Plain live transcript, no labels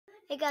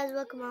Hey guys,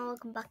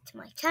 welcome back to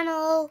my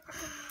channel.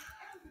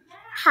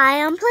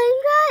 Hi, I'm playing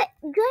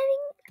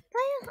driving,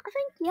 I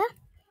think, yeah.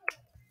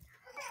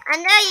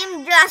 And I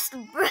am just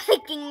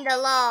breaking the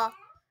law.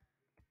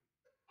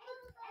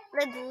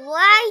 Like,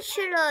 why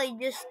should I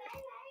just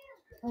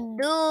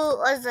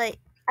do as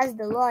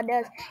the law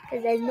does?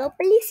 Because there's no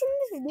police in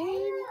this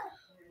game.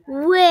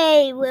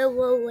 Wait.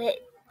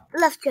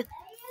 Left shift.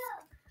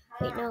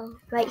 Wait, no,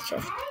 right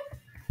shift.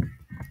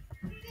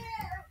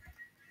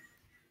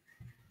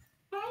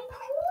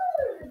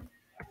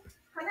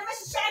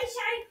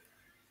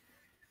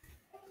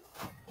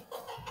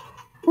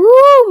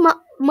 Ooh,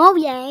 Mo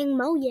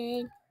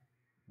Yang.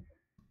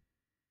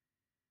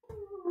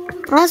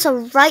 That's a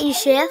right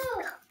shift.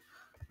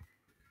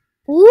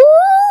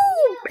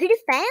 Ooh, pretty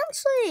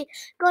fancy.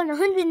 Got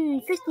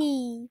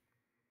 150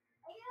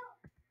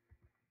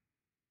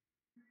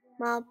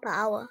 mile per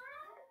hour.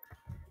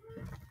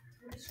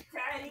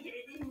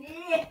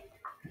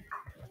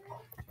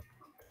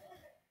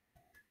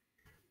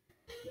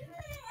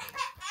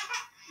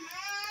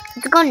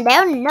 It's gone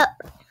down and up.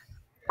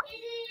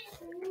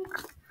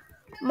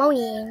 Mo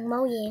Yang.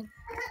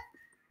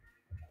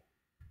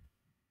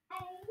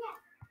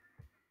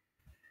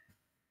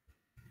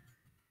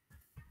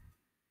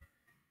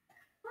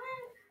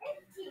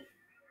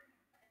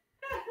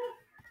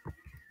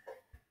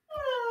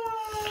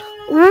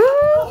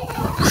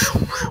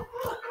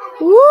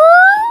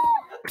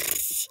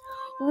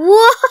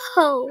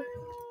 Whoa!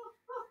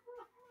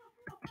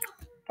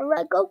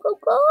 Alright, go!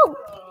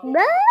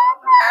 No!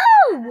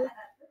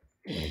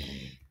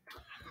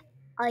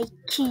 I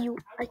kill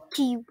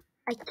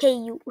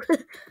you.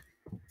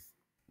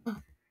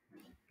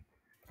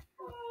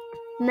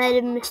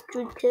 Madam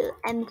Mr. 2,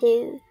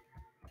 M2.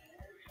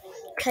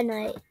 Can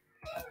I?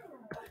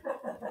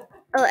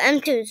 Oh,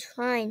 M2 is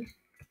fine.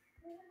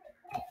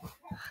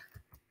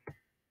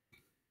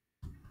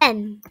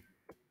 M.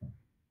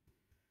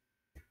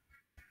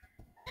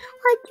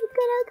 Why'd you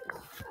get out of the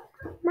car?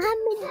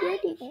 Muhammad,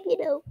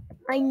 get out.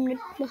 I'm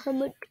not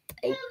Muhammad.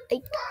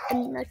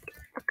 I'm not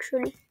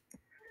actually.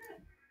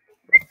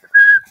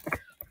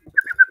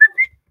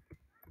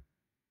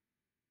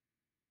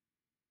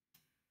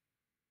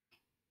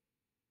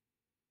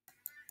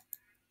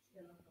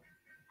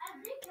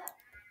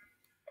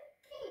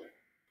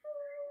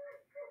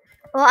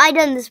 Well, I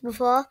done this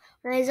before.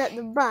 When I was at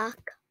the back,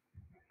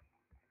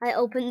 I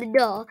opened the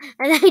door,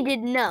 and I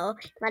didn't know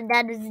my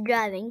dad was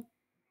driving.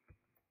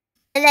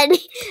 And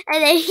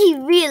then he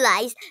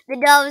realized the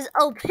door was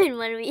open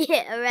when we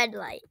hit a red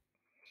light.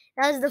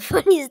 That was the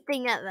funniest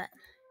thing ever.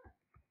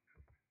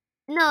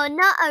 No,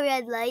 not a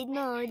red light.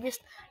 No,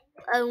 just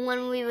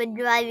when we were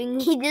driving,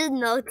 he just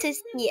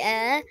noticed the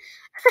air,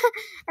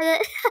 and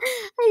then I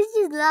was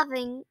just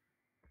laughing.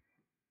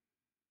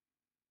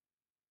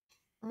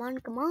 Come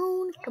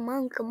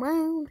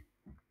on.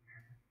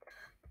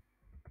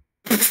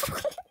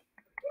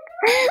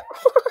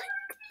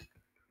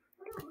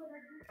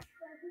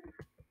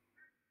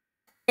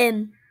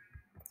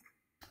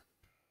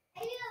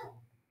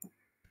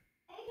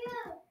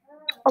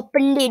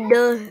 Open the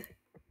door.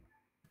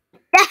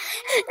 That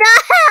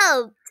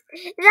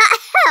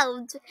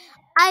helped.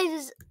 I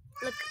was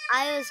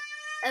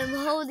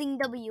holding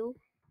W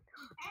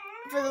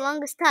for the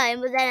longest time,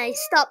 but then I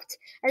stopped,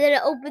 and then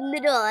I opened the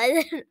door, and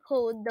then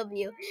hold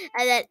W,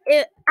 and then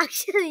it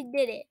actually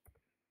did it.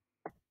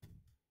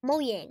 Mo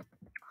Yang.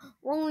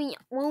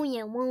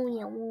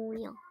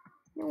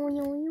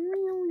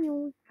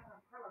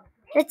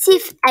 Let's see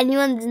if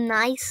anyone's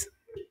nice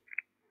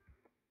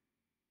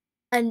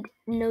and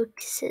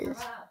notices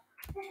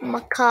my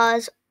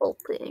car's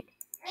open.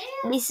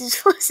 This is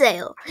for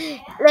sale.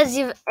 Let's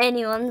see if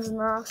anyone's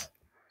nice.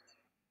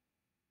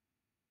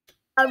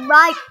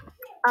 Alright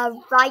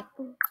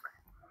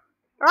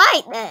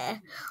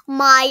there.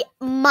 My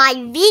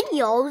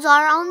videos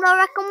are on the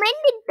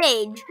recommended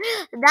page.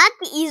 That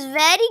is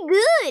very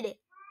good.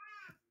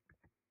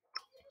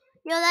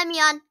 Yo, let me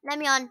on.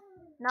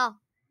 No.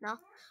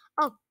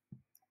 Oh,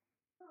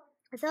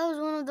 I thought it was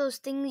one of those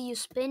things you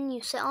spin,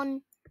 you sit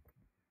on,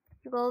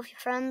 you go with your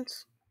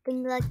friends,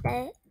 things like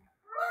that.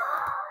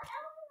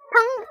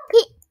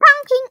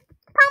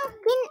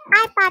 Pumpkin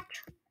eye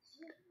patch.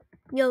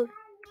 Yo,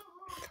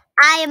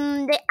 I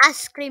am the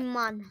ice cream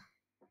man.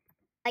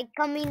 I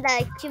come in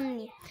the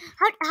chimney.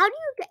 How do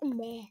you get in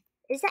there?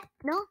 Is that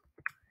no?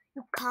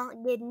 You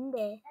can't get in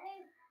there.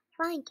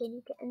 Fine, can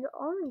you get in the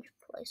orange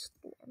place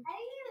then?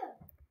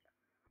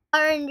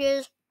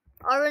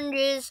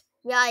 Oranges.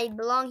 Yeah, I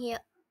belong here.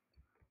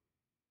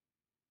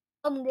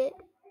 I'm good.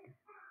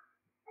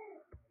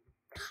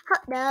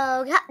 Hot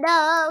dog.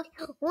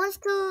 Wants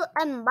to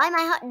buy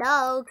my hot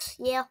dogs?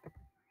 Yeah.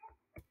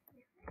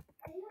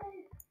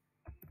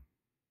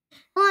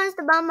 Who wants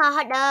to buy my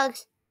hot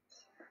dogs?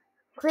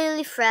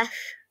 Clearly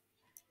fresh.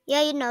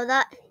 Yeah, you know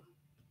that.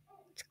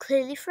 It's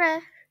clearly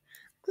fresh.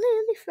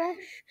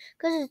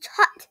 Because it's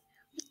hot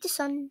with the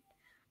sun.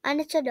 And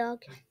it's a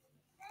dog.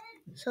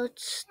 So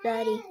it's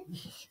dirty. But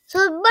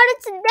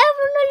it's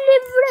definitely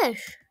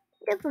fresh.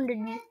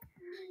 Definitely.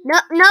 No,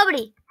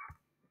 nobody.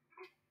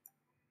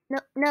 No,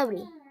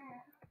 nobody.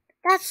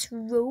 That's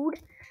rude.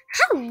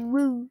 How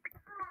rude.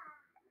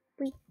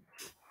 Wait.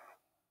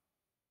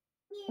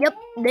 Yep,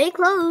 they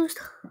closed.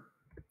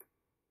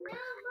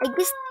 I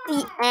guess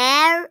the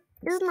air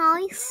is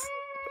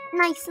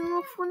nice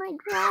enough when I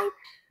drive.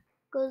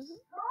 Cause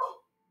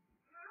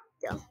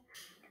yeah.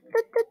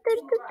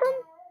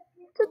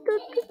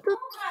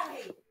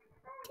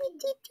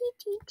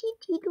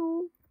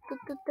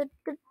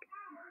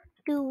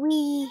 Do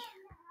we?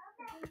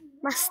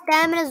 My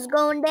stamina's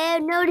going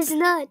down. No, it's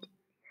not.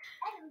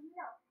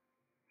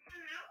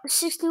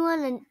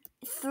 61 and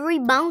 3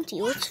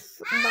 bounty.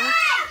 What's bounty?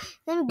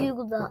 Let me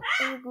Google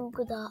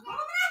that.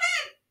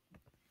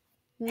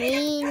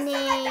 Meaning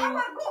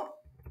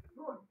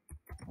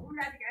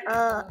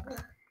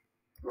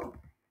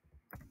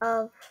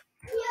of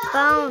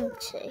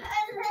bounty.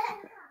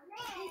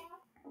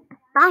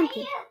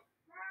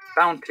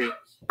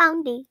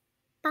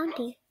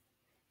 Bounty.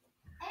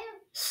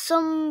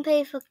 Some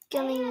pay for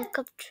killing a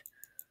capture.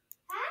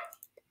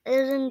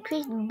 There's an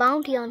increased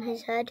bounty on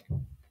his head.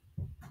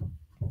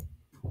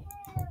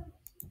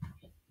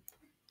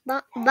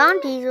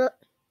 Bounties are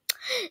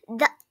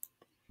that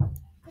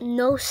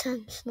no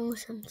sense.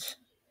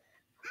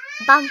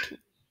 Bounty.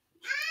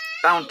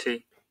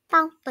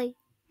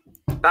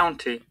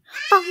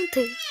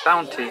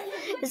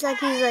 It's like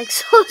he's like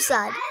so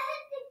sad.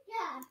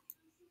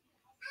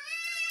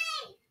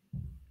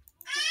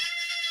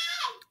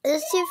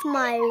 Let's see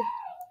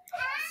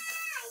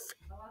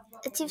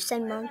if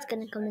Sandman's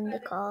gonna come in the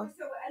call.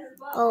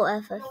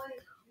 Oh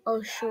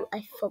shoot,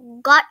 I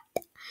forgot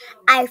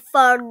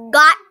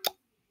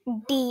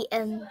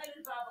DM.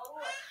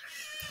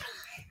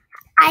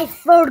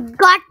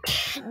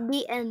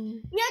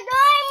 You're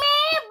doing me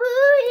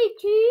booty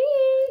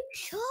cheek.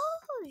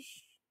 Shush.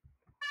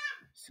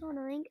 So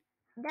annoying.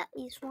 That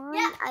is fine.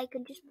 Yeah. I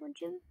can just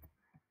punch him.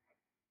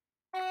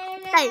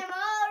 Hey.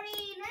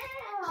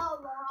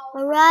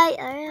 Alright.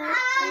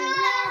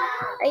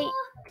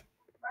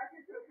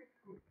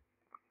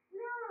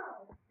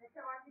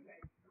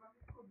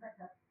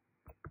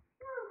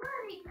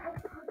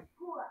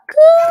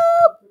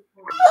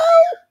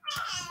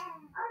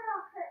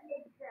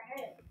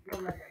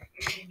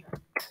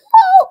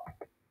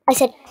 I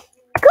said,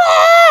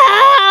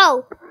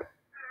 go!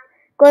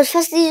 Go as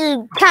fast as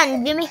you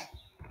can, Jimmy.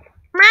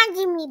 Come on,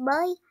 Jimmy,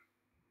 boy.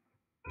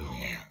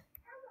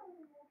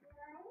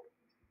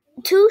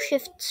 2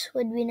 shifts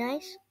would be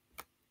nice.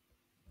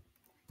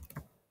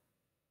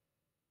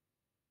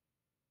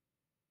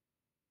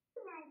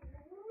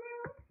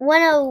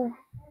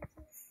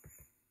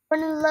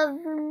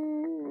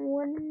 111,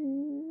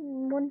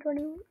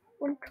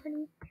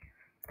 120,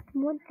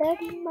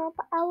 130 mile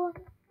per hour.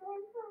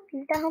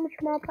 Is that how much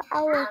mile per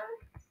hour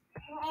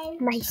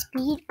my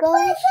speed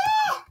goes?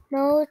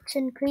 No, it's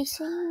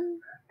increasing.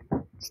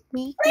 It's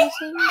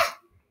decreasing.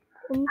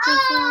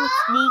 Increasing.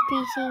 It's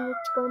decreasing.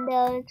 It's going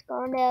down.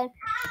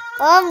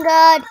 Oh my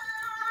god.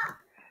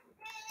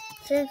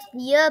 Since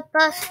the year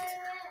passed,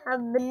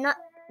 I've been not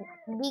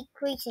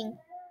decreasing.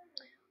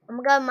 Oh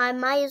my god, my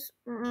miles,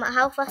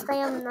 how fast I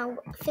am now,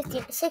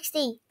 50,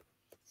 60.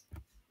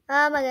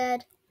 Oh my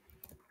god.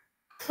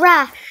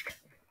 Crashed.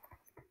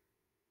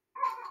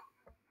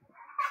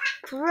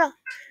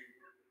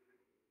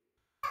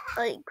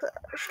 I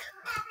crashed.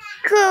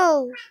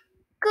 Go.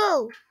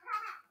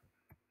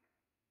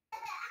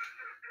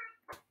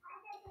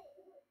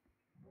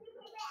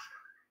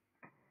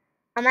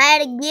 I'm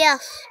out of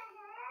gas.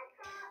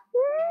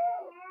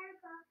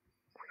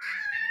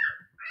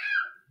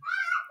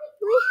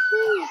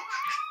 Woohoo.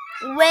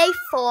 Wait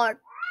for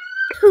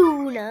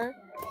tuna.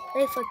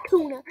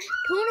 Tuna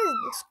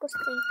is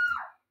disgusting.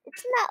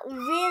 It's not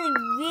really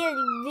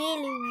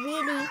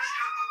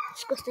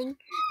disgusting.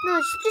 No,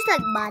 it's just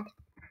like bad.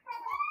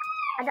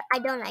 I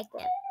don't like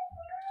it.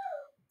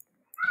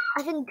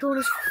 I think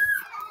tuna's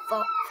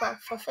for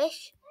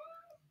fish.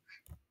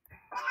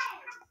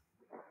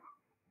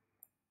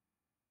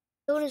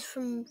 Tuna's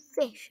from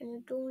fish, and I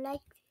don't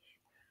like fish.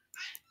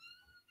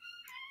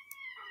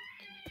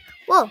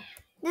 Whoa,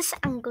 this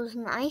angle's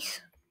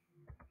nice.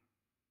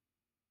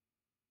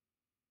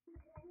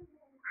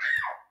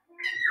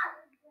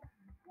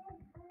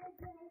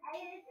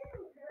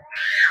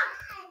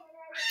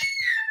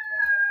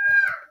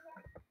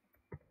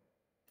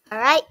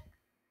 Alright.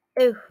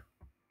 Ooh.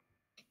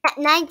 At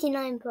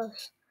 99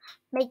 plus.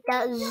 Make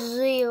that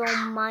 0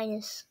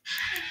 minus.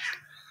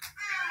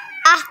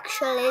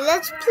 Actually,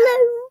 let's play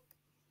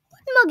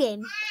one more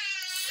game.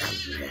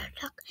 Zombie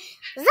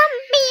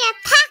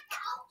attack.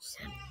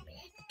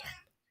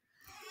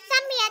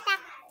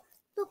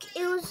 Look,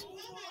 it was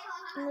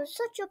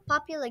such a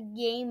popular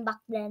game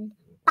back then.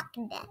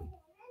 Wait,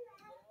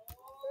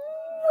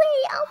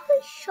 I'll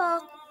play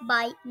Shark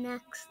Bite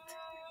next.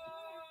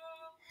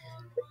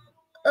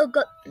 Oh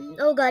god.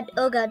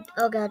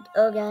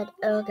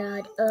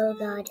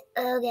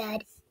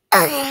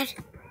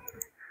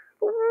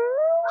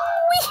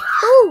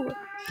 Ooh.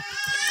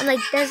 I'm like,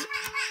 there's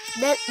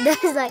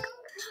like,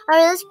 alright,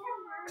 let's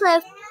play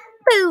a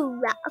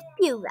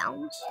few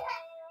rounds.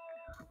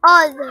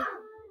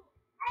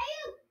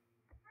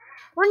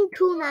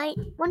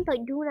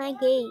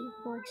 1.29k.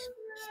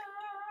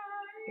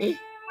 Nice.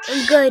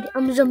 I'm good.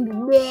 I'm a zombie.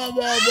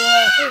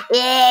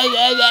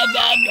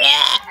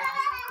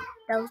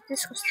 That was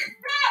disgusting.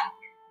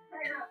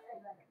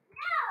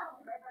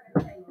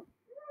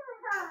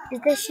 Is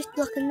there shift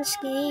lock in this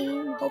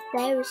game? Hope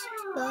there is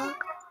shift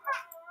lock.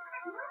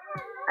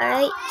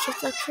 Alright,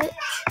 shift lock switch.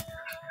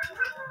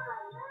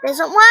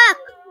 Doesn't work!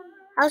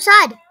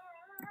 Outside!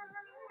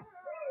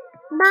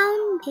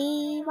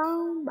 Bounty,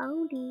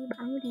 bounty.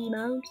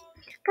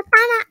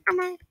 Katana and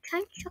a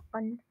trench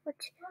shotgun. What?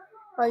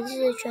 Oh, this is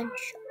a trench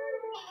shotgun.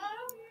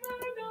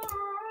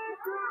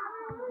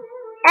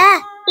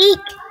 Ah!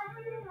 Eek!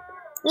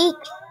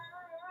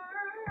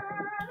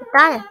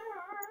 Katana.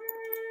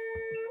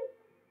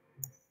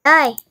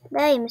 Die,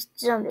 Mr.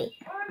 Zombie.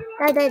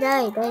 Die. I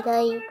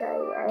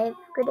have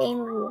good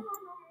aim of you.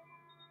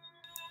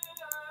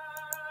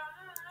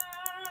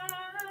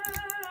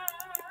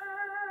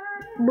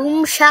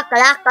 Boom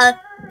shakalaka.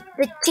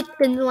 The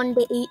chicken one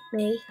day ate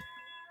me.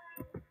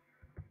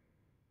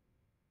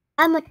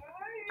 I'm a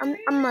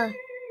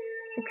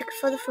pick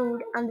for the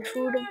food. I'm the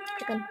food of the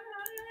chicken.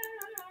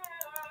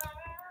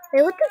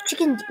 Wait, what do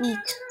chickens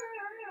eat?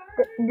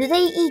 Do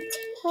they eat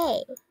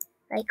hay?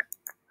 Like,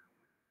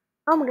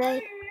 I'm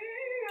good.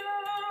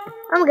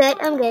 Oh god.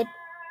 Oh god.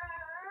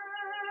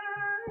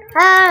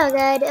 Die.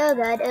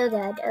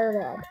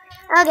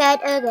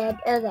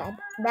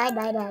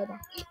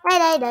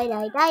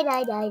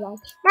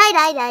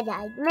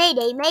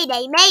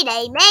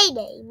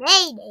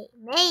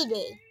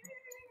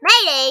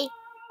 Mayday.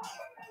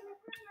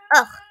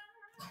 Ugh.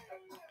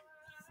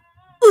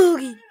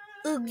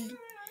 Ugly.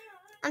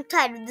 I'm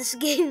tired of this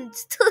game.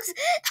 It's too... It's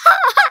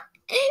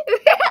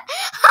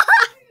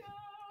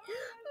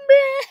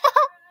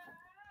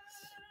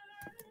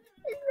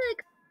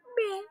like...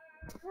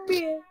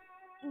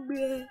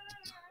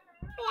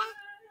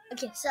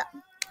 Okay, so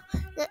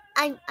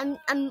I'm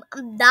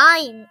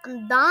dying.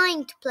 I'm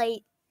dying to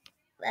play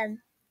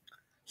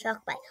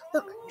Shark Bite.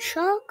 Look,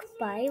 Shark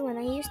Bite. When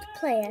I used to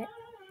play it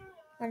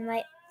on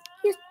my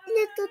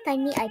little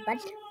tiny iPad,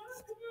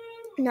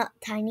 not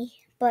tiny,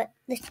 but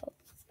little,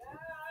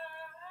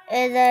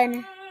 and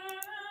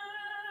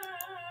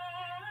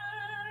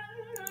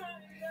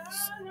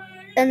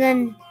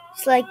then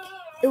it's like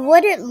it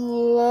wouldn't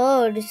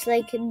load. It's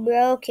like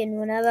broken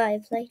whenever I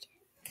played.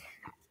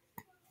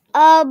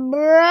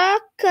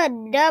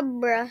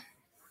 Abracadabra.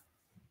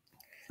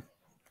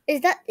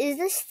 Is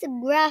this the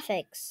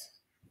graphics?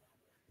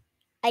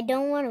 I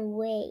don't want to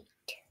wait.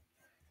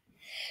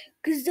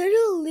 Because then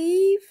I'll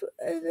leave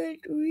and then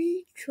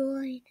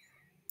rejoin.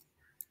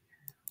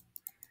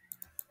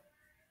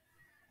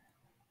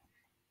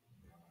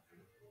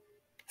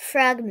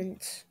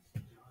 Fragments.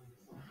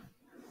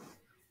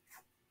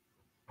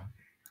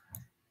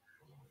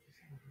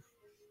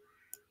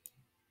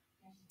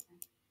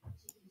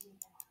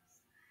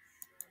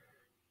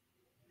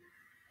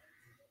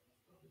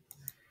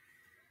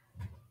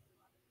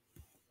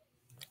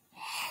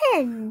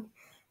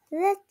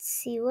 Let's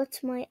see,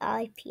 what's my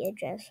IP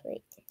address?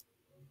 Wait.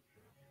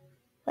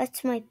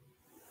 What's my...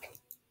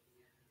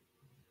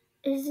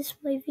 Is this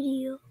my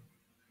video?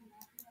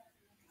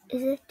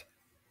 Is it?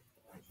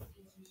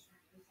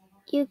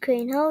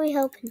 Ukraine, how are we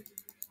helping?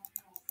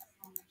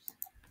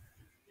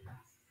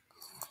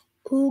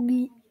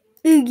 Oogie.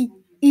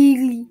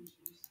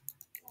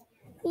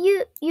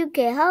 UK,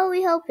 how are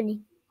we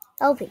helping?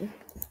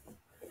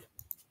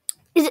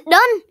 Is it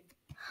done?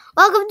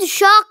 Welcome to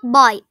Shark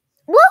Bite.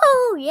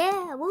 Woo!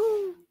 Yeah,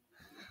 woo!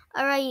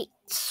 Alright.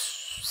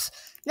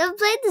 Never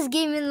played this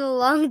game in a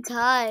long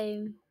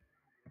time.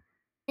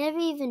 Never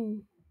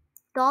even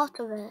thought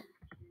of it.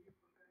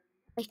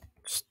 I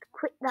just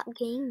quit that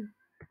game.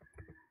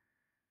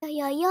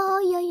 Yeah.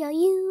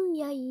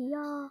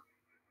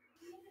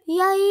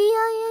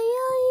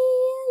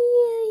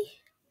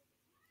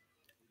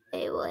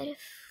 Hey, what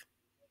if...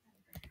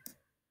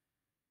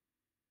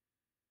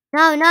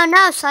 No,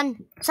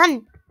 son.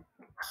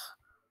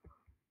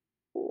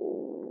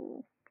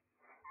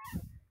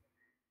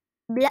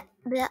 Black.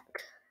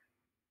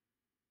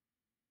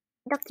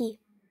 Ducky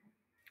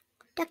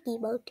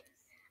boat.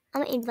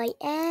 I'm gonna invite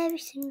every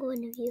single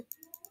one of you.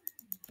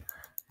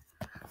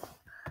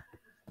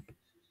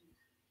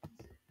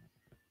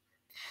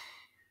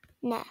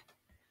 Nah.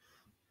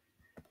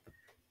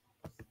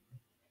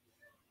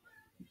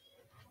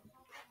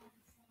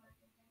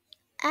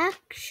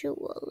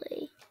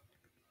 Actually,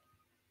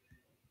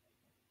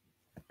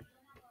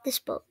 this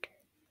boat.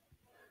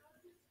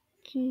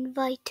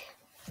 Invite.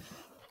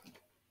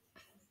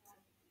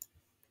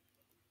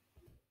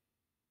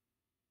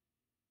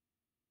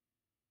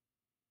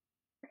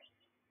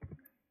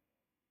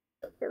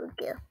 There we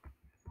go.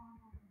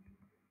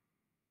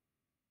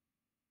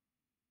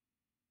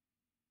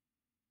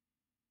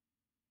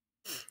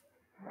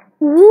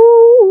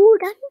 Ooh,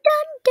 dun.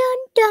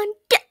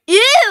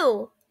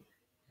 Ew!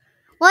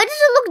 Why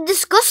does it look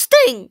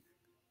disgusting?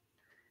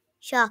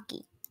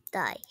 Sharky,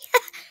 die.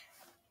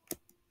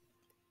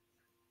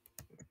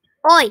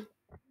 Oi!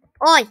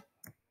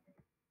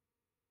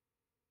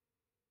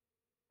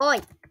 Oi.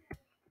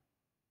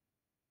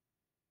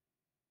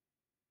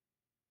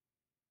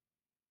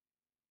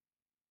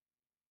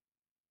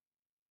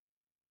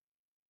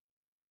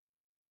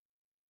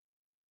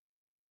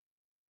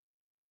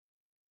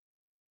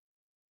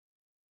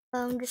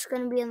 I'm just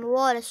gonna be in the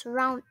water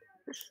surround.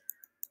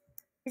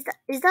 Is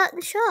that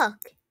the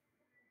shark?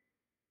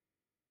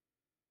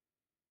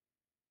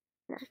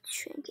 That's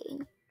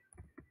shrinking.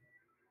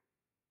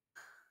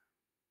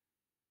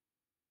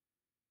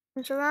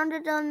 I'm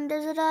surrounded on a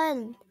desert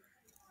island.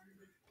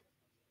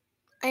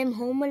 I am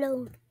home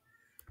alone.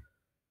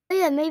 Oh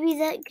yeah, maybe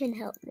that can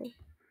help me.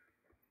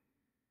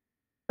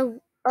 Oh,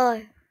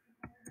 okay,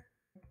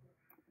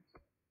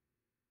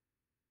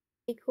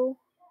 cool.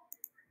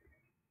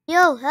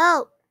 Yo,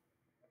 help!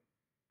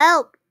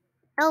 Help!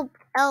 Help!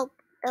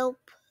 Help!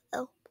 Help!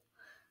 Help!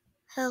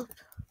 Help!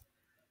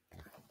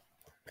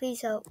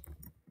 Please help!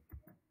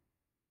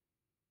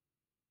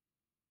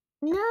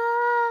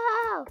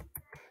 No!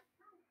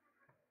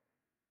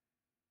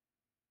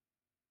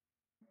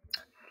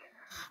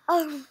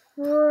 Oh,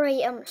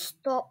 right, I'm gonna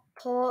stop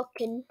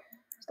talking.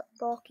 Stop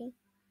talking.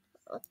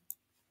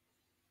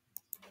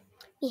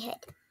 My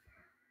head.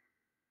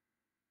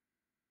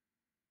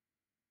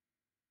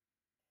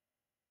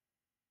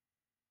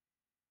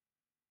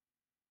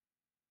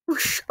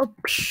 Whoosh, oh,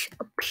 psh,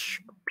 oh,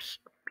 psh, oh, psh.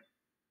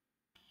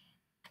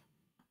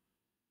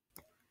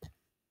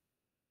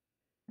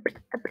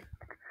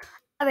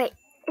 Alright,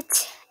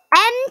 it's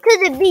M to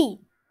the B.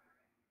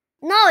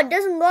 No, it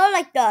doesn't go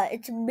like that.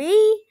 It's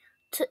B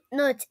to,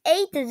 no, it's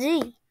A to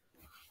Z.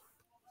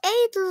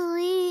 A to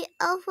Z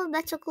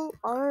alphabetical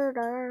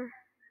order.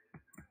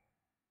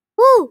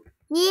 Woo!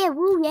 Yeah,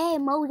 woo, yeah,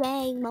 mo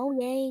yang, mo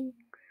yang.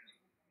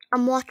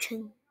 I'm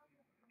watching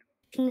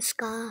the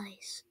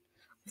skies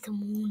of the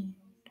moon.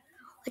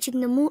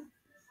 Watching the moon.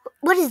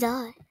 What is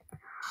that?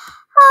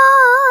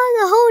 Ah,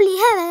 the holy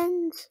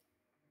heavens.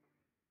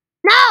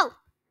 No!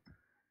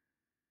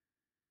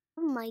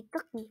 Oh, my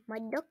ducky, my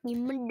ducky,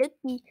 my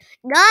ducky.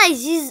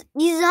 Guys, he's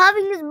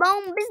having his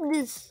own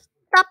business.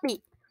 Stop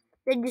it.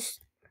 He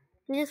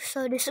looks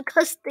so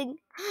disgusting.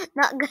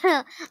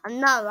 I'm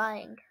not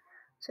lying.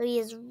 So he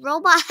has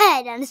robot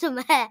head and some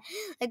hair.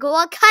 Like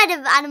what kind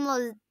of animal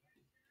is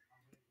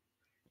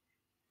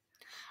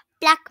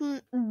black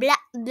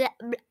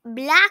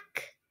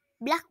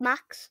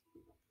max?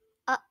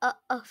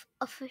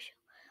 Official.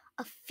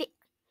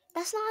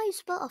 That's not how you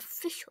spell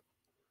official.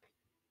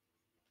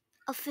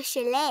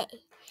 Officially.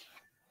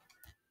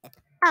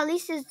 At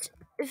least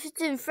if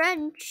it's in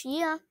French,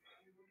 yeah.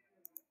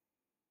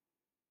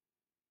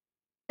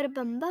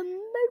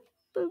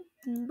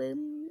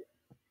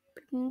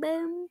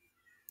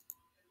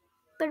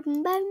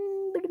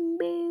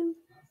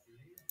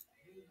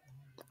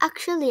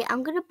 Actually,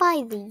 I'm gonna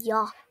buy the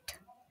yacht.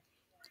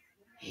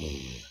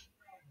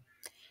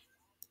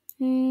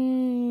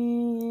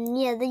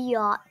 Yeah, the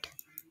yacht.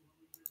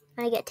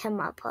 I get 10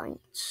 more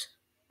points.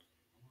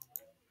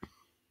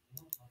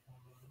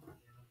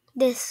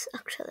 This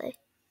actually.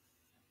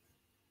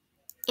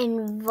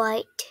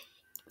 Invite,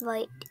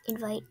 invite,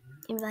 invite,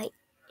 invite,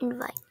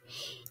 invite,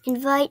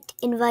 invite,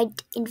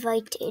 invite,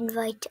 invite,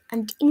 invite,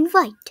 and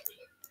invite.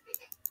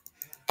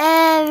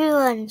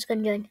 Everyone's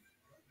gonna join.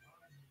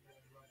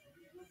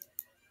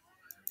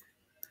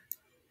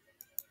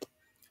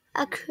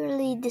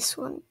 Actually, this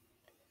one.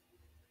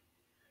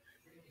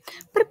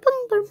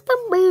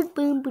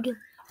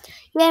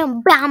 Yeah,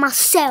 I'm by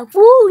myself.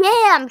 Ooh,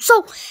 yeah, I'm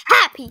so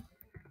happy.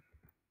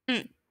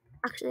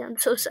 Actually, I'm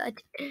so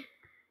sad.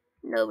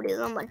 Nobody's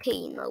on my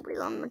team. Nobody's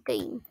on my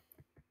team.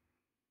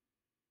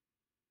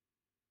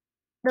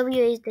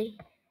 WASD.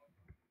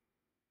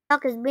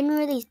 Stock has been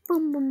released.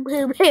 Boom, boom,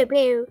 boom, boom,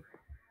 boom.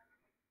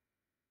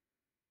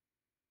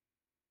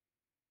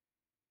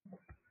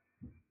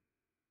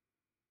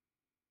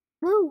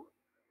 Woo.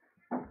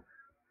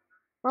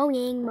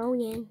 Mojang,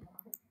 Mojang.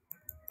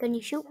 Can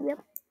you shoot? Yep.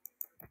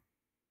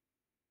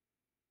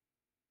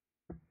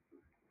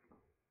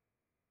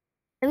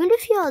 I'm gonna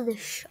feel the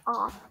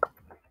shock.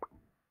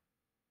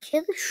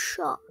 Feel the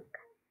shock.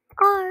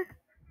 R.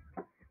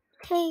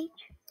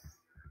 H.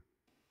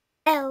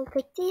 L.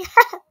 T.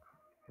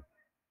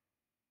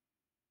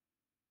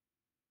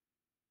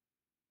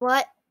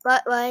 What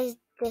is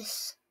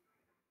this?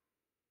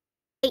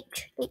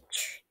 H.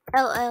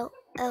 L.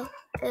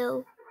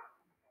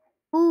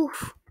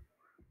 Oof.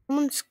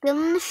 Someone's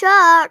killing the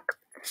shark.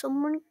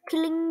 Someone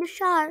killing the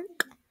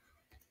shark.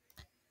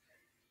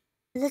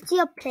 Let's see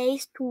a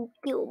place to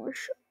kill the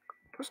shark.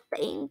 To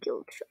stay and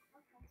kill the shark.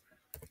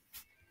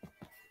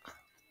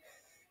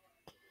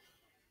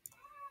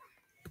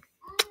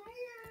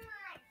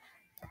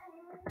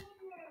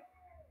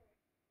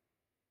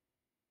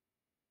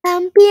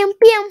 Pam, pam,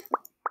 pam.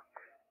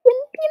 Pim,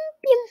 pim,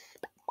 pim.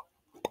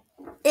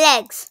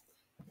 Legs.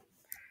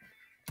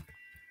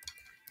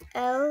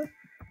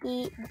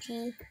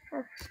 LEGS.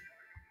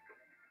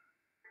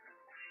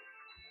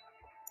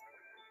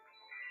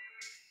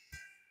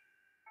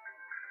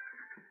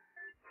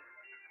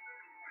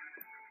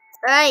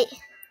 Right.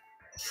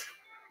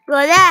 Go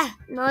there.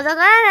 No, go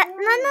there.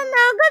 No, no,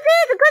 no. Go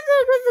there. Go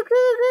there.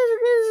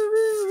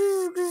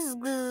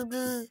 Go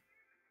there.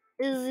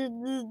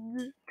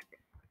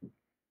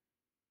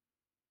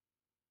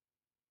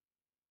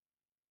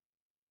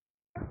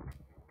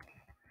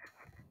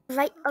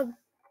 Right.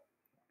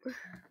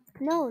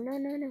 No, no,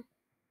 no, no.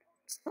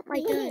 It's not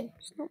my turn.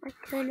 It's not my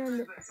turn on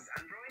the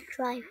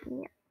drive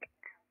yet.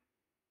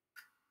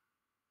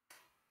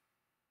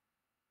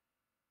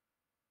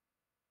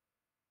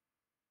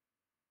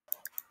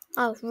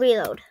 Oh,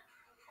 reload.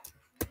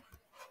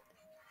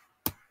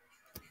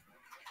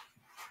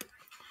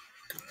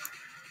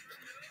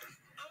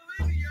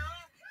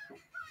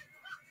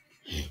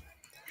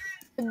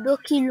 The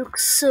ducky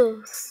looks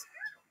so.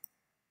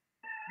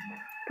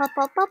 Pop,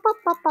 pop, pop, pop,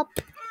 pop, pop.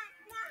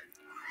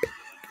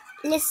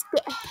 Let's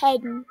get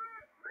ahead.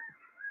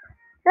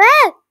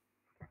 Ah!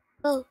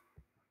 Oh.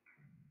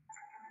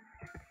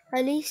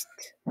 At least.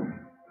 Oh,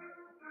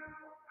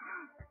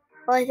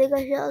 I think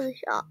I saw the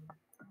shot.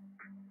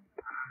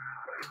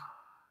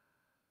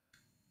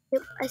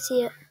 Yep, I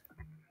see it.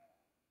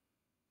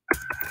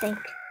 I think.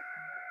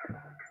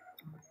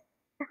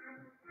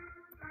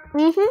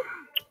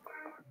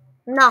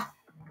 No,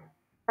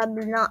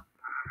 probably not.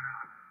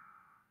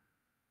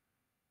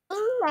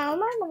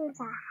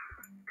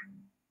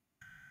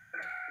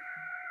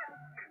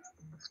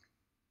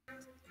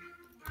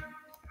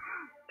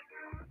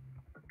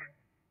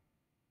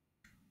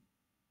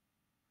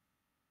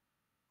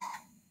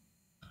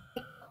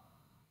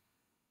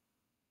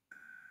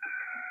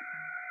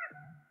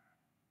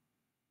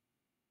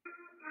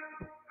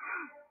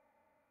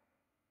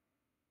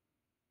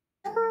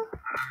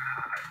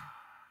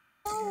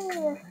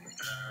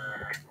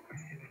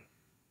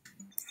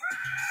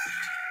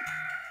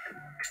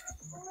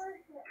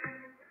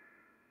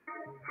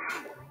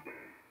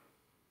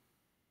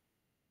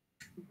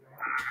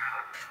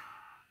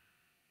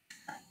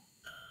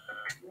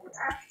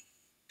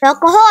 Shock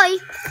ahoy!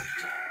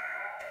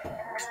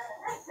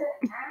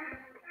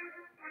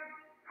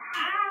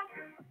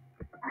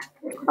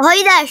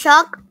 Ahoy there,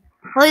 Shock.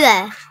 Ahoy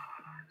there.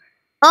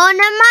 Oh,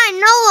 never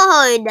mind. No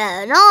ahoy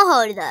there. No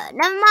ahoy there.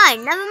 Never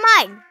mind. Never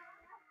mind.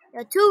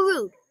 You're too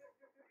rude.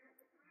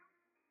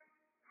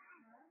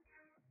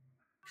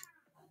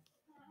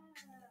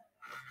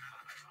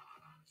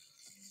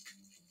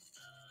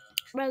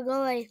 Bro,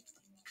 go away.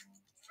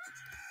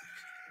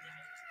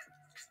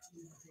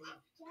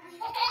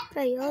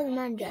 Bro, you're the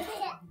manager.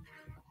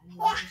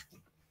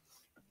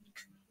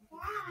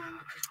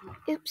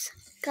 Oops.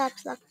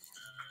 Caps lock.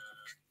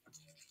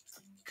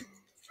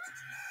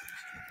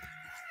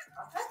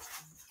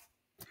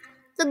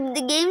 Look,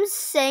 the game's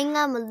saying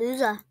I'm a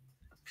loser.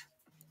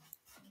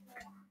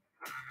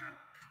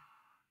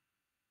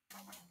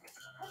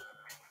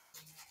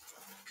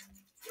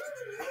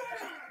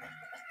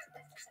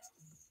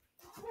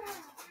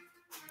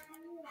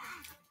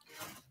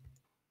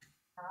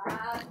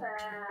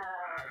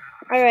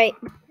 Alright.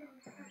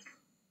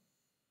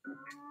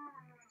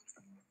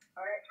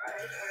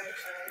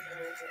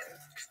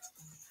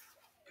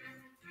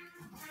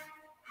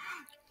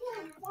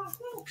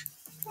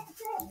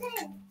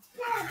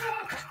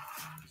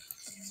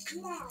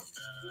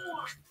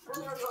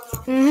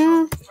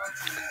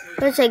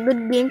 Let's say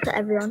good game to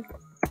everyone.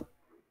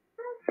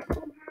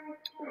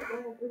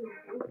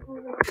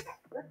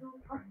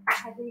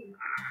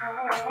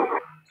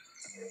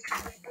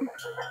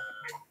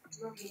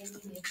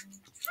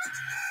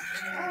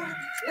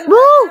 Woo!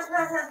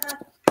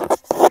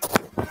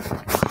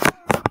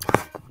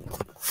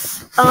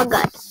 Oh my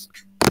god.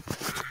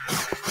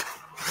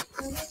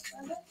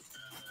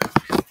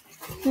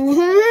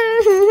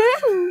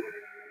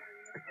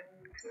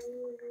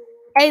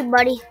 Hey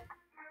buddy.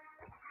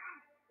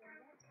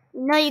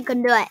 You know you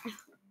can do it.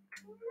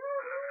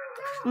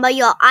 But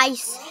your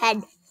ice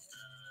head.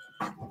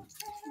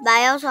 But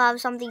I also have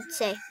something to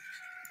say.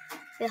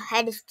 Your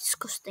head is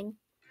disgusting.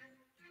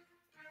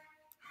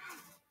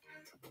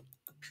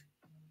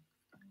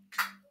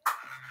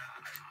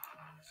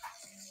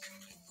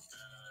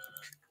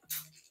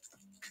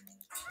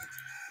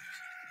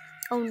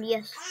 Oh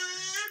yes.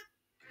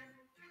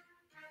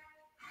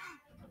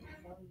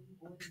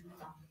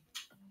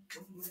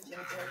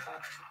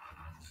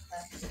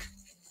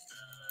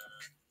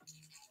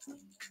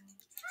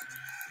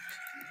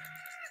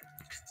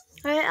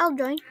 Alright, I'll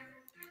join.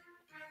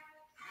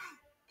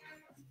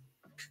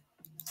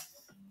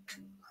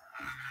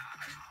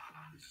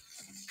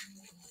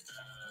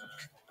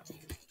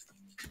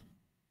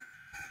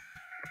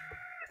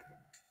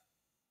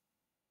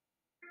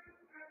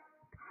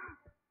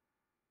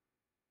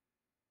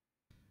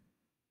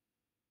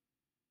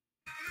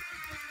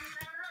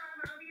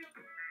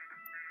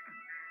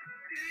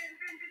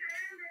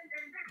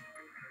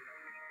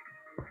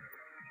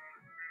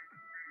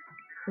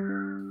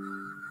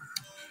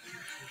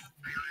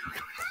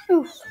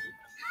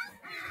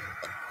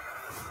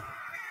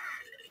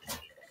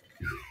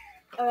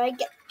 Alright,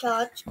 get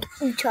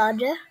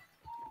charger.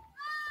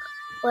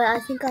 Wait, I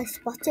think I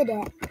spotted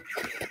it.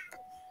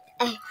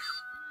 Hey.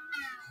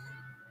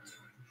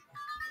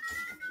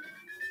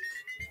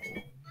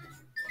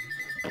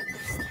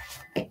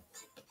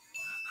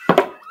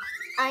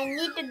 I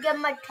need to get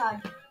my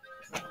card.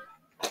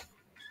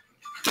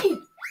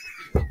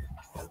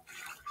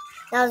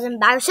 That was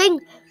embarrassing.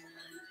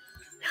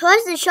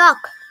 Where's the shark?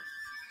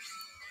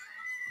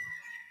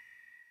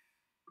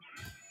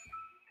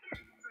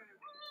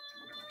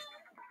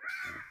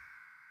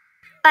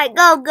 Alright,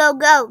 go, go,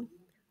 go.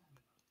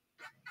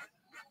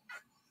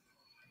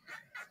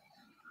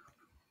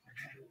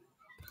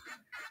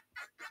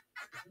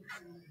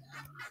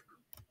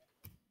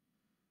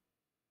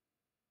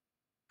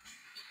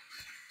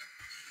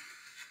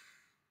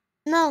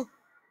 No.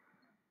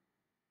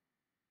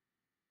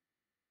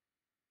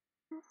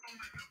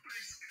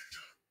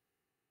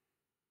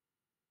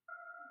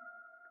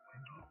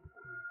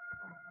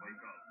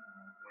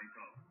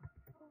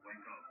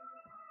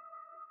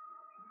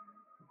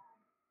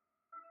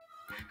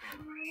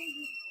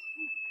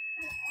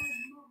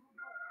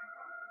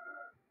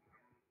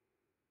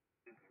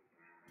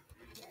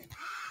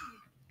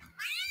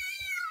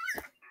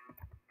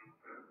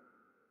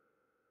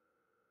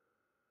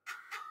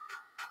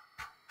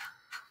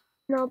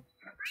 No.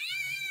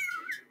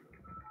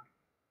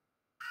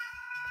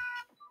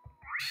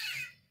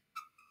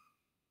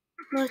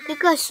 No,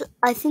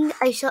 I think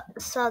I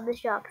saw the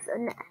sharks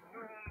on there.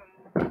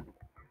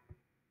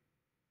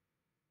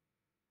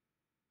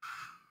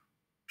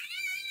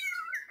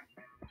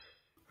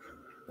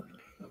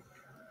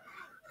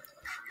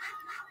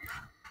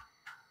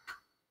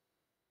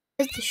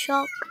 Where's the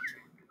shark?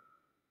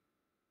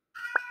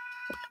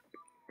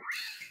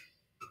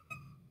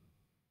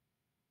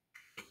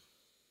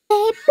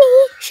 Baby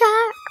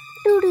shark.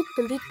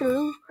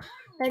 Do-do-do-do-do.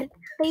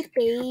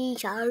 Baby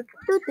shark.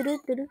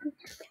 Do-do-do-do-do.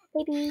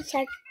 Baby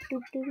shark.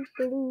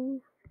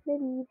 Do-do-do-do.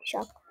 Baby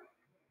shark.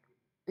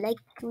 Like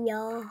we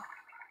are.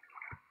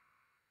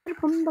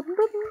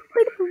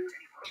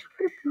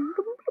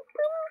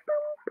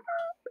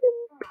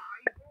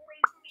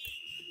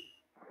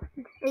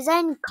 Is that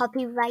any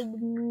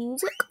copyrighted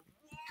music?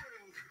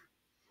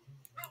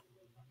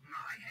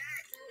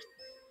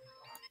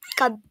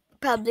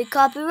 Probably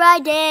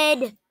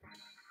copyrighted.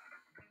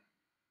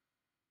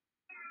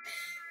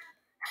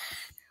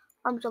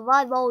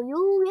 Survival,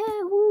 you,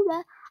 yeah, ooh,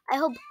 yeah. I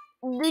hope.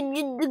 No,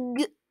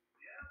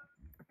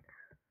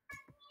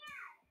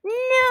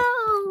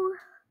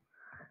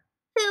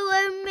 who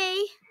are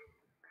me?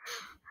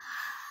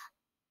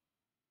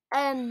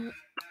 Um,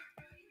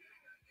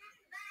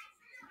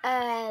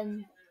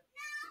 um.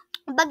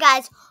 But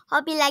guys,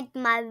 hope you liked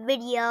my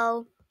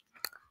video.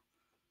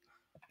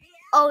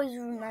 Always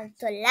remember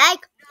to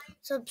like,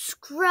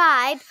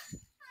 subscribe,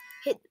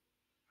 hit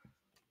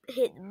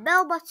the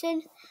bell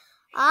button,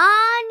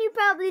 and you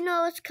probably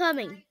know what's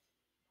coming.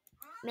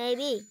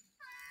 Maybe.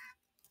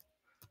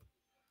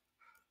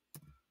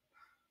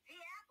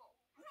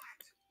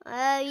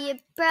 You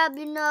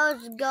probably know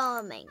what's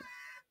coming.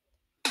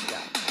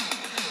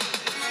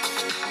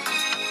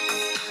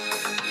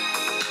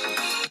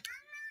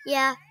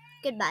 Yeah.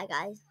 Goodbye,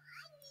 guys.